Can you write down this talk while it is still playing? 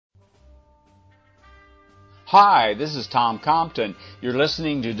Hi, this is Tom Compton. You're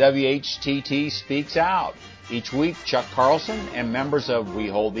listening to WHTT Speaks Out. Each week, Chuck Carlson and members of We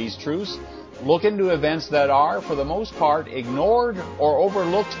Hold These Truths look into events that are, for the most part, ignored or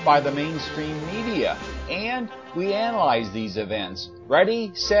overlooked by the mainstream media. And we analyze these events.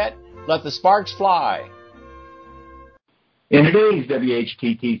 Ready, set, let the sparks fly. In today's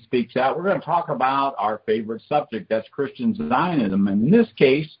WHTT Speaks Out, we're going to talk about our favorite subject, that's Christian Zionism. And in this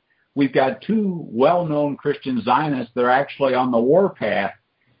case, we've got two well-known Christian Zionists that are actually on the warpath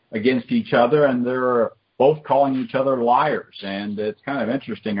against each other, and they're both calling each other liars. And it's kind of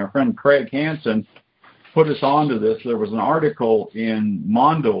interesting. Our friend Craig Hansen put us onto this. There was an article in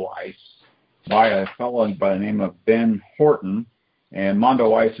Mondoweiss by a fellow by the name of Ben Horton. And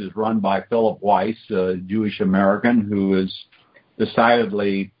Mondoweiss is run by Philip Weiss, a Jewish American who is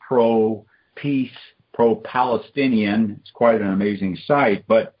decidedly pro-peace, pro-Palestinian. It's quite an amazing site.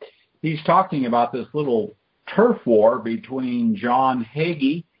 But he's talking about this little turf war between John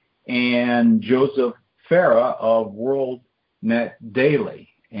Hagee and Joseph Farah of WorldNet Daily.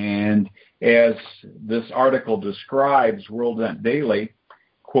 And as this article describes, WorldNet Daily,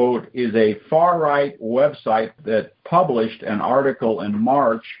 quote, is a far-right website that published an article in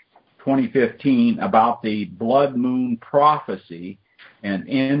March 2015 about the blood moon prophecy, an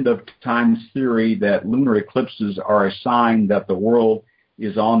end-of-times theory that lunar eclipses are a sign that the world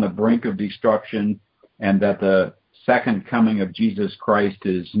is on the brink of destruction and that the second coming of Jesus Christ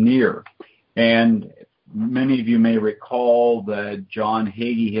is near. And many of you may recall that John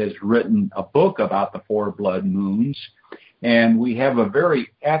Hagee has written a book about the four blood moons, and we have a very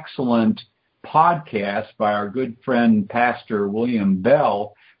excellent podcast by our good friend Pastor William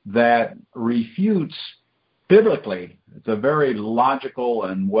Bell that refutes biblically. It's a very logical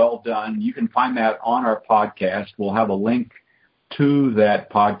and well done. You can find that on our podcast. We'll have a link to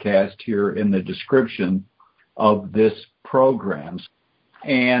that podcast here in the description of this program.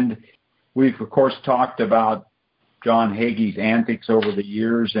 And we've, of course, talked about John Hagee's antics over the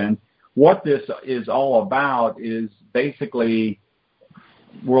years, and what this is all about is basically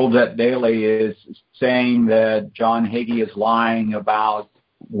WorldNet Daily is saying that John Hagee is lying about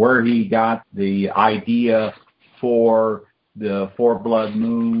where he got the idea for the four blood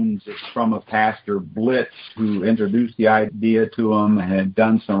moons. It's from a Pastor Blitz who introduced the idea to him and had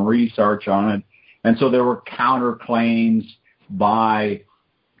done some research on it. And so there were counterclaims by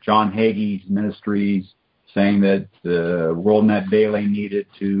John Hagee's ministries saying that the WorldNet Daily needed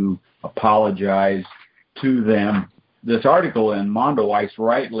to apologize to them. This article in Mondoweiss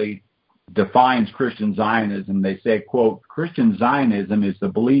rightly defines Christian Zionism. They say, quote, Christian Zionism is the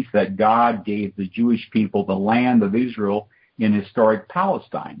belief that God gave the Jewish people the land of Israel in historic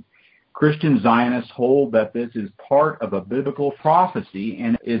Palestine. Christian Zionists hold that this is part of a biblical prophecy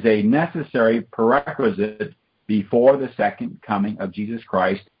and is a necessary prerequisite before the second coming of Jesus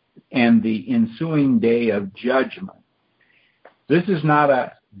Christ and the ensuing day of judgment. This is not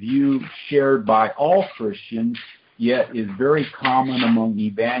a view shared by all Christians, yet is very common among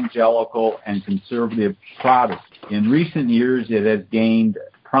evangelical and conservative Protestants. In recent years, it has gained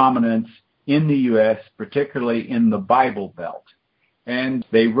prominence in the U.S., particularly in the Bible Belt. And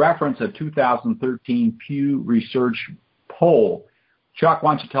they reference a 2013 Pew Research poll. Chuck,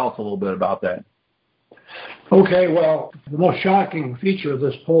 why don't you tell us a little bit about that? Okay, well, the most shocking feature of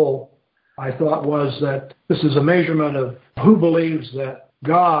this poll, I thought, was that this is a measurement of who believes that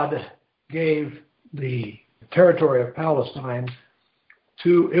God gave the territory of Palestine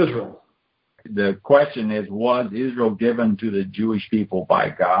to Israel. The question is, was Israel given to the Jewish people by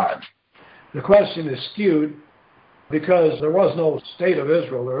God? The question is skewed because there was no state of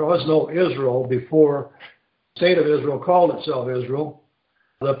Israel. There was no Israel before the state of Israel called itself Israel.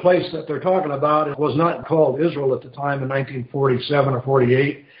 The place that they're talking about, it was not called Israel at the time in 1947 or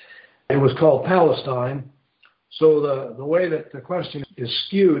 48. It was called Palestine. So the way that the question is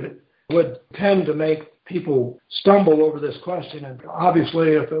skewed would tend to make people stumble over this question. And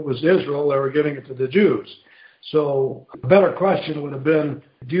obviously, if it was Israel, they were giving it to the Jews. So a better question would have been,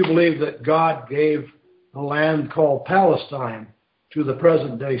 do you believe that God gave a land called Palestine to the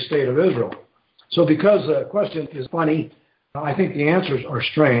present-day state of Israel? So because the question is funny, I think the answers are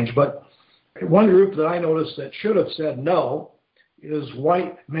strange. But one group that I noticed that should have said no is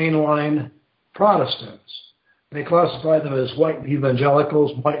white mainline Protestants. They classify them as white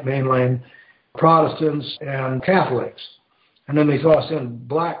evangelicals, white mainline Protestants, and Catholics. And then they toss in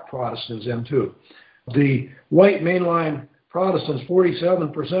black Protestants in too. The white mainline Protestants,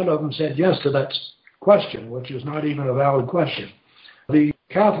 47% of them said yes to that question, which is not even a valid question. The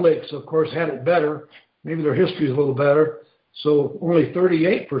Catholics, of course, had it better. Maybe their history is a little better. So only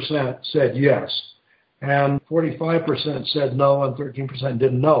 38% said yes. and 45% said no, and 13%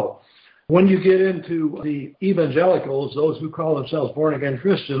 didn't know. When you get into the evangelicals, those who call themselves born-again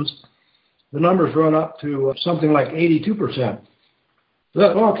Christians, the numbers run up to something like 82%.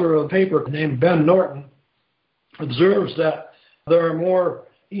 The author of a paper named Ben Norton observes that there are more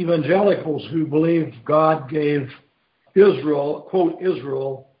evangelicals who believe God gave Israel, quote,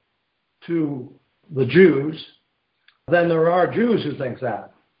 Israel, to the Jews than there are Jews who think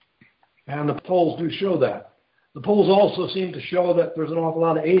that. And the polls do show that. The polls also seem to show that there's an awful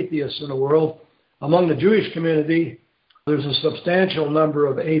lot of atheists in the world. Among the Jewish community, there's a substantial number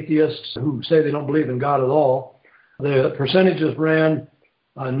of atheists who say they don't believe in God at all. The percentages ran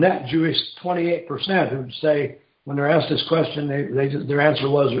net Jewish 28% who say, when they're asked this question, their answer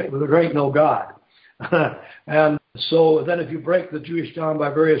was, there ain't no God. And so then if you break the Jewish down by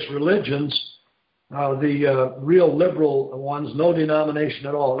various religions, the real liberal ones, no denomination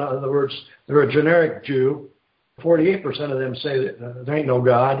at all. In other words, they're a generic Jew. 48% of them say that there ain't no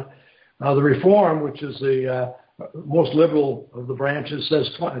God. The Reform, which is the most liberal of the branches, says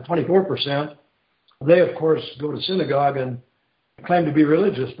 24%. They, of course, go to synagogue and claim to be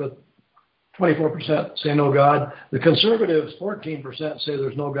religious, but 24% say no God. The conservatives, 14%, say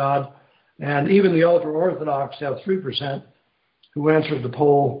there's no God. And even the ultra-Orthodox have 3% who answered the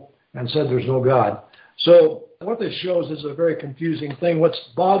poll and said there's no God. So what this shows is a very confusing thing. What's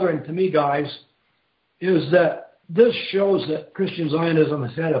bothering to me, guys, is that this shows that Christian Zionism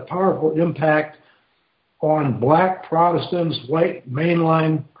has had a powerful impact on black Protestants, white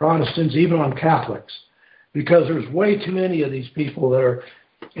mainline Protestants, even on Catholics, because there's way too many of these people that are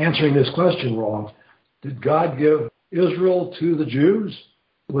answering this question wrong. Did God give Israel to the Jews?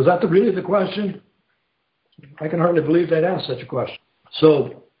 Was that really the question? I can hardly believe they'd ask such a question.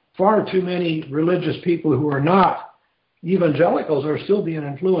 So far too many religious people who are not evangelicals are still being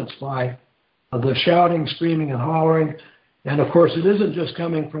influenced by the shouting, screaming, and hollering. And of course, it isn't just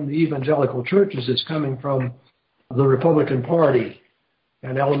coming from the evangelical churches, it's coming from the Republican Party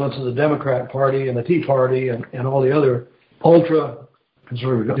and elements of the Democrat Party and the Tea Party and all the other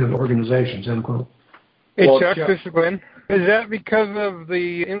ultra-conservative organizations, end quote. Hey, Chuck, this is Glenn. Is that because of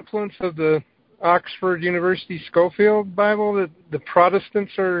the influence of the Oxford University Schofield Bible that the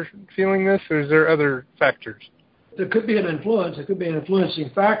Protestants are feeling this, or is there other factors? There could be an influence. It could be an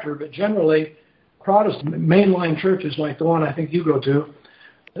influencing factor, but generally, Protestant mainline churches like the one I think you go to,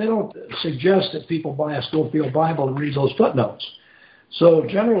 they don't suggest that people buy a Schofield Bible and read those footnotes. So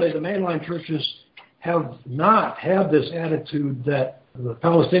generally, the mainline churches have not had this attitude that the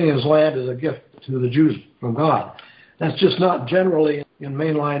Palestinians' land is a gift to the Jews from God. That's just not generally in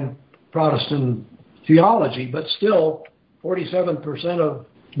mainline Protestant theology, but still 47% of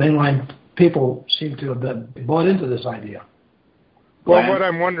mainline people seem to have been bought into this idea. Well, what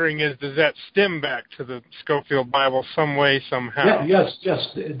I'm wondering is, does that stem back to the Schofield Bible some way, somehow? Yeah, yes,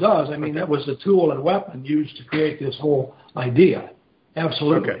 it does. I mean, that was the tool and weapon used to create this whole idea.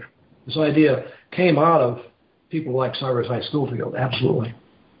 Absolutely. Okay. This idea came out of people like Cyrus I. Schofield. Absolutely.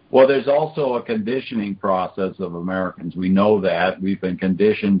 Well, there's also a conditioning process of Americans. We know that. We've been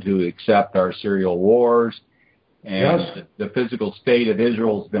conditioned to accept our serial wars, and yes, the physical state of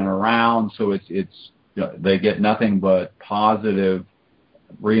Israel has been around, so it's they get nothing but positive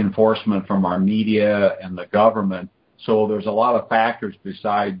reinforcement from our media and the government. So there's a lot of factors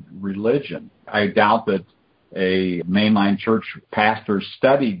beside religion. I doubt that a mainline church pastor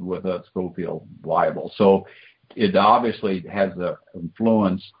studied with a Schofield Bible. So it obviously has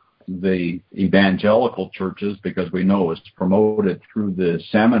influenced the evangelical churches, because we know it was promoted through the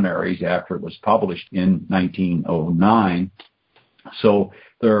seminaries after it was published in 1909. So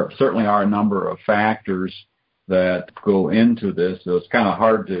there certainly are a number of factors that go into this. So it's kind of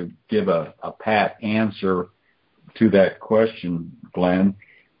hard to give a pat answer to that question, Glenn.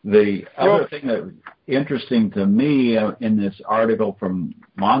 The other thing that's interesting to me in this article from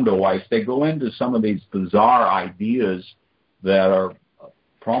Mondoweiss, they go into some of these bizarre ideas that are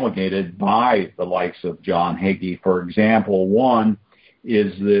promulgated by the likes of John Hagee. For example, one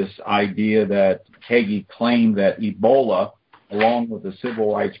is this idea that Hagee claimed that Ebola, along with the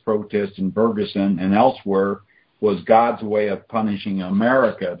civil rights protests in Ferguson and elsewhere, was God's way of punishing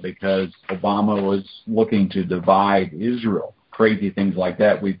America because Obama was looking to divide Israel. Crazy things like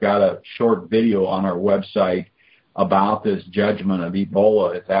that. We've got a short video on our website about this judgment of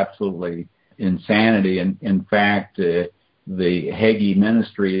Ebola. It's absolutely insanity. And in fact, the Hagee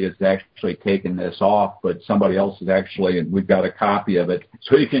ministry has actually taken this off, but somebody else is actually, and we've got a copy of it,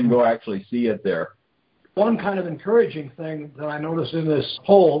 so you can go actually see it there. One kind of encouraging thing that I noticed in this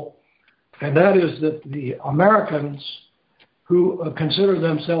poll, and that is that the Americans who consider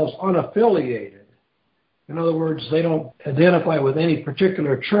themselves unaffiliated In other words, they don't identify with any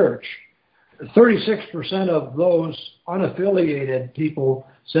particular church. 36% of those unaffiliated people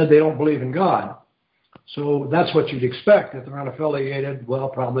said they don't believe in God. So that's what you'd expect. If they're unaffiliated, well,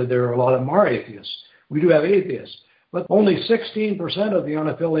 probably there are a lot of them are atheists. We do have atheists. But only 16% of the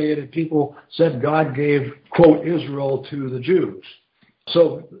unaffiliated people said God gave, quote, Israel to the Jews.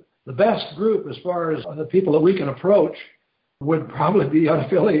 So the best group as far as the people that we can approach would probably be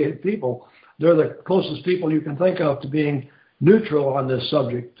unaffiliated people. They're the closest people you can think of to being neutral on this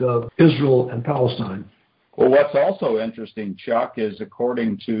subject of Israel and Palestine. Well, what's also interesting, Chuck, is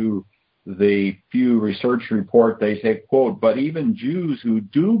according to the Pew Research report, they say, quote, but even Jews who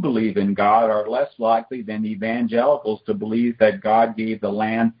do believe in God are less likely than evangelicals to believe that God gave the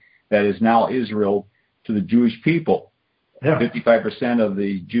land that is now Israel to the Jewish people. Yeah. 55% of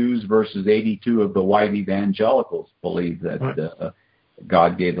the Jews versus 82% of the white evangelicals believe that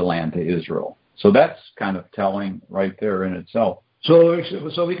God gave the land to Israel. So that's kind of telling right there in itself. So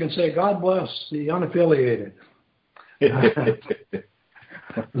we can say, God bless the unaffiliated.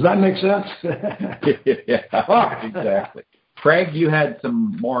 Does that make sense? Yeah, exactly. Craig, you had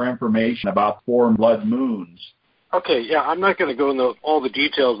some more information about 4 blood moons. Okay, yeah, I'm not going to go into all the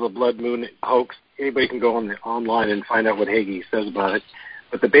details of the blood moon hoax. Anybody can go online and find out what Hagee says about it.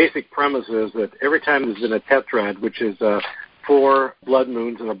 But the basic premise is that every time there's been a tetrad, which is 4 blood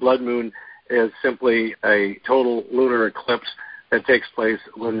moons, and a blood moon is simply a total lunar eclipse that takes place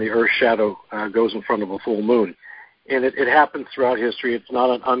when the Earth's shadow goes in front of a full moon. And it happens throughout history. It's not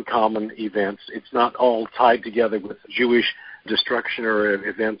an uncommon event. It's not all tied together with Jewish destruction or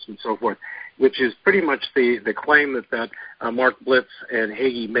events and so forth, which is pretty much the claim that Mark Blitz and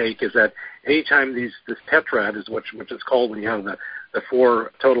Hagee make, is that anytime this tetrad is which is called when you have the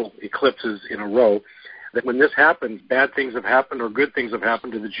 4 total eclipses in a row, that when this happens, bad things have happened or good things have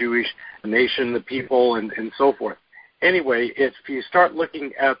happened to the Jewish nation, the people, and so forth. Anyway, if you start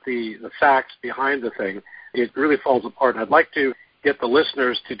looking at the facts behind the thing, it really falls apart. And I'd like to get the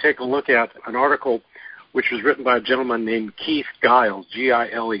listeners to take a look at an article which was written by a gentleman named Keith Giles,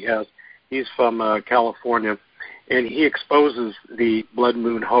 Giles. He's from California, and he exposes the blood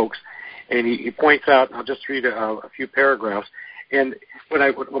moon hoax. And he points out, I'll just read a few paragraphs. And when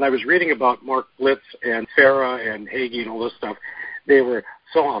I was reading about Mark Blitz and Farah and Hagee and all this stuff, they were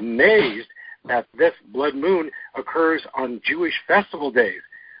so amazed that this blood moon occurs on Jewish festival days.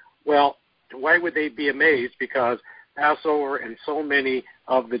 Well, why would they be amazed? Because Passover and so many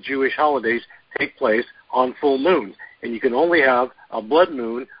of the Jewish holidays take place on full moons, and you can only have a blood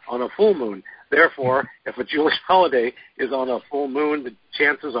moon on a full moon. Therefore, if a Jewish holiday is on a full moon, the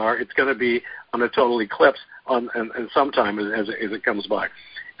chances are it's going to be on a total eclipse and sometime as it comes by.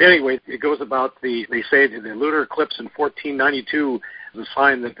 Anyway, it goes about they say the lunar eclipse in 1492 is a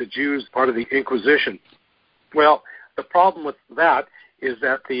sign that the Jews are part of the Inquisition. Well, the problem with that is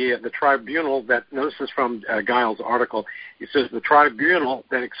that the tribunal that, this is from Giles' article, it says the tribunal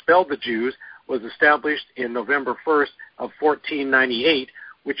that expelled the Jews was established in November 1st of 1498,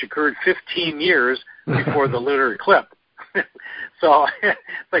 which occurred 15 years before the lunar eclipse. So it's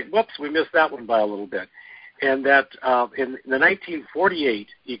like, whoops, we missed that one by a little bit. And that in the 1948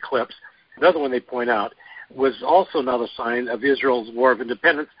 eclipse, another one they point out, was also another sign of Israel's War of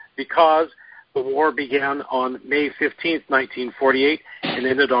Independence, because the war began on May 15th, 1948, and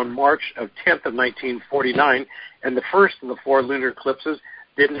ended on March 10th of 1949, and the first of the 4 lunar eclipses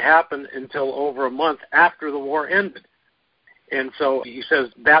didn't happen until over a month after the war ended. And so he says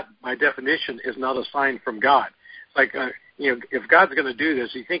that, by definition, is not a sign from God. It's like, if God's going to do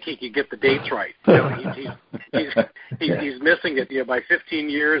this, you think he could get the dates right. He's missing it by 15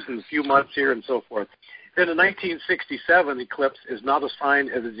 years and a few months here and so forth. Then the 1967 eclipse is not a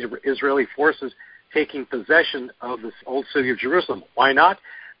sign of the Israeli forces taking possession of the old city of Jerusalem. Why not?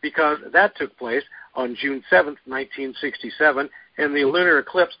 Because that took place on June 7th, 1967, and the lunar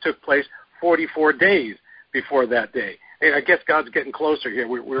eclipse took place 44 days before that day. I guess God's getting closer here.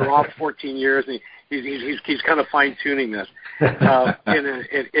 We're off 14 years, and he's kind of fine-tuning this.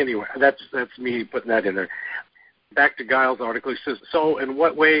 Anyway, that's me putting that in there. Back to Giles' article, he says, so in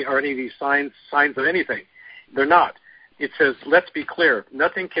what way are any of these signs of anything? They're not. It says, let's be clear,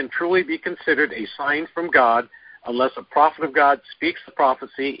 nothing can truly be considered a sign from God unless a prophet of God speaks the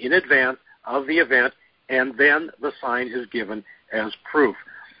prophecy in advance of the event, and then the sign is given as proof.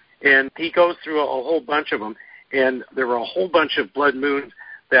 And he goes through a whole bunch of them, and there were a whole bunch of blood moons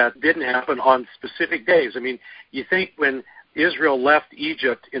that didn't happen on specific days. I mean, you think when Israel left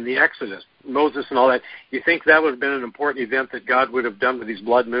Egypt in the Exodus, Moses and all that, you think that would have been an important event that God would have done with these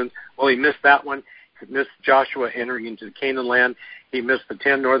blood moons? Well, he missed that one. He missed Joshua entering into the Canaan land. He missed the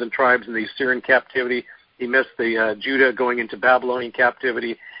 10 northern tribes in the Assyrian captivity. He missed the Judah going into Babylonian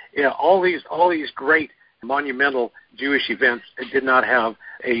captivity. You know, all these great monumental Jewish events did not have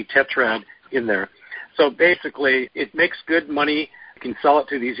a tetrad in there. So basically, it makes good money. You can sell it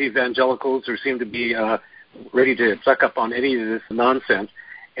to these evangelicals who seem to be ready to suck up on any of this nonsense.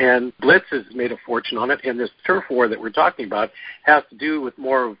 And Blitz has made a fortune on it, and this turf war that we're talking about has to do with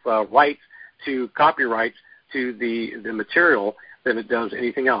more of rights to copyrights to the material than it does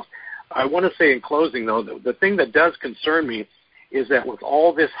anything else. I want to say in closing, though, the thing that does concern me is that with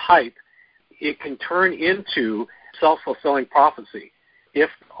all this hype, it can turn into self-fulfilling prophecy. If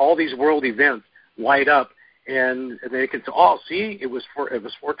all these world events light up and they can say, oh, see, it was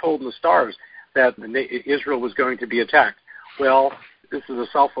foretold in the stars that Israel was going to be attacked. Well, this is a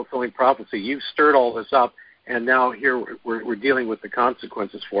self-fulfilling prophecy. You've stirred all this up, and now here we're dealing with the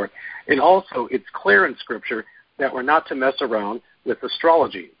consequences for it. And also, it's clear in Scripture that we're not to mess around with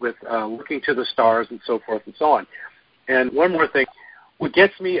astrology, with looking to the stars and so forth and so on. And one more thing. What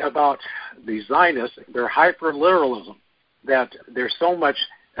gets me about the Zionists, their hyper-literalism, that there's so much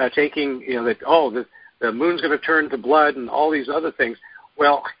taking, you know, that, oh, the moon's going to turn to blood and all these other things.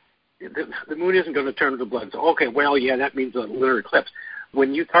 Well, the moon isn't going to turn to blood. So, okay, well, yeah, that means a lunar eclipse.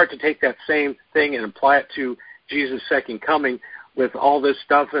 When you start to take that same thing and apply it to Jesus' second coming with all this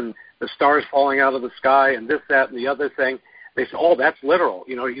stuff and the stars falling out of the sky and this, that, and the other thing, they say, oh, that's literal.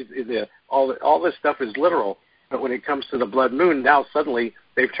 You know, all this stuff is literal. But when it comes to the blood moon, now suddenly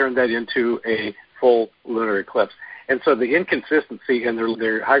they've turned that into a full lunar eclipse. And so the inconsistency in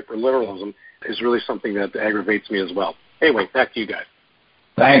their hyper-literalism is really something that aggravates me as well. Anyway, back to you guys.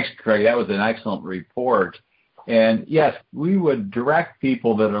 Thanks, Craig. That was an excellent report. And yes, we would direct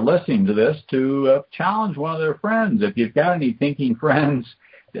people that are listening to this to challenge one of their friends. If you've got any thinking friends,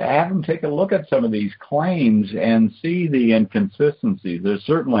 have them take a look at some of these claims and see the inconsistencies. There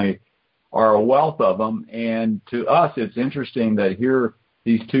certainly are a wealth of them. And to us, it's interesting that here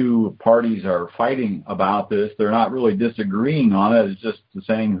these two parties are fighting about this. They're not really disagreeing on it. It's just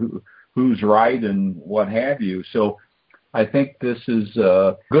saying who's right and what have you. So I think this is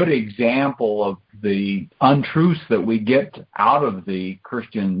a good example of the untruths that we get out of the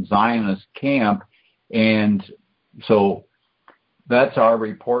Christian Zionist camp. And so that's our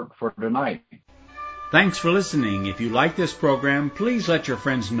report for tonight. Thanks for listening. If you like this program, please let your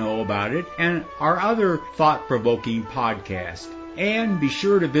friends know about it and our other thought-provoking podcasts. And be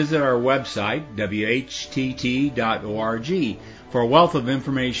sure to visit our website, whtt.org, for a wealth of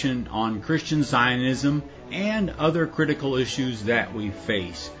information on Christian Zionism and other critical issues that we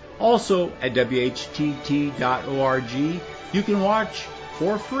face. Also, at whtt.org, you can watch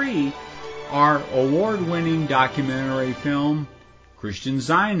for free our award-winning documentary film, Christian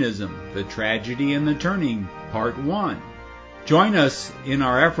Zionism, The Tragedy and the Turning, Part 1. Join us in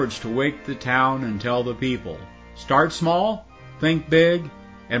our efforts to wake the town and tell the people. Start small, think big,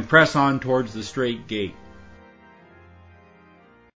 and press on towards the straight gate.